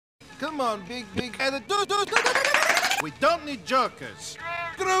Come on, big. We don't need jokers.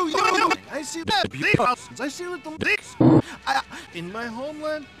 Screw you! I see that. I see little dicks. In my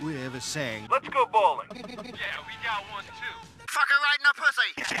homeland, we have a saying. Let's go bowling. Yeah, we got one too. Fuck her right in the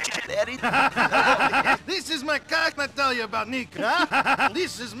pussy. This is my cock I tell you about Nico.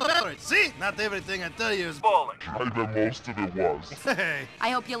 This is my favorite. See? Not everything I tell you is Bowling. Maybe most of it was. Hey.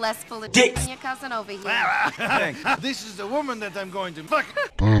 I hope you're less full of dick than your cousin over here. This is the woman that I'm going to fuck.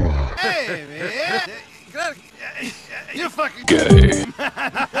 Hey, man. You're fucking Gay.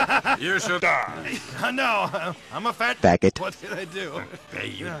 You should die. No, I'm a fat Faggot. What did I do? Pay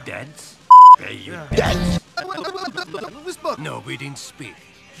you dance? Pay you This book. No, we didn't speak.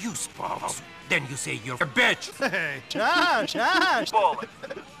 You spoke. Then you say you're a bitch. Hey, Josh. Bowling.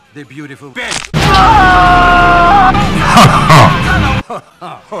 The beautiful bitch.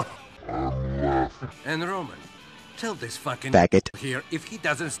 And Roman, tell this fucking Faggot. here if he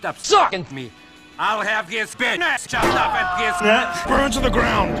doesn't stop sucking me, I'll have his bitch chopped up and his Burn to the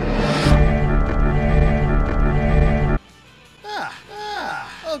ground.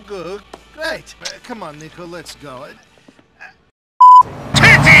 Oh, good. Great. Come on, Nico, let's go.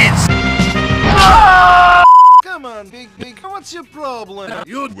 Titties! Come on, big. What's your problem?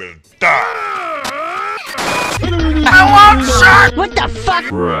 You will die. I want shot! What the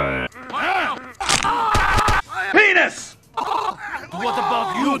fuck? Right. penis! What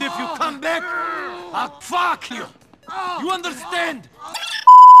about you if you come back? I'll fuck you! You understand?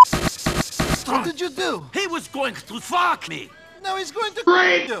 What did you do? He was going to fuck me! Now he's going to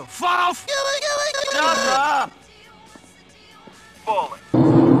you. Fuck! Shut up! Bowling. I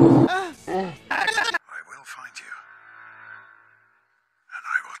will find you. And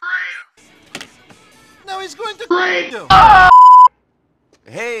I will find you. Now he's going to you.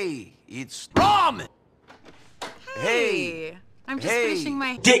 Hey, it's Roman! Hey. I'm just finishing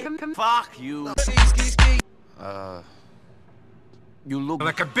my... Dick! Come. Fuck you! You look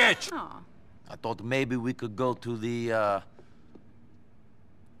like a bitch! Aw. I thought maybe we could go to the,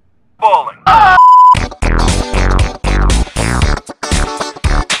 Bowling.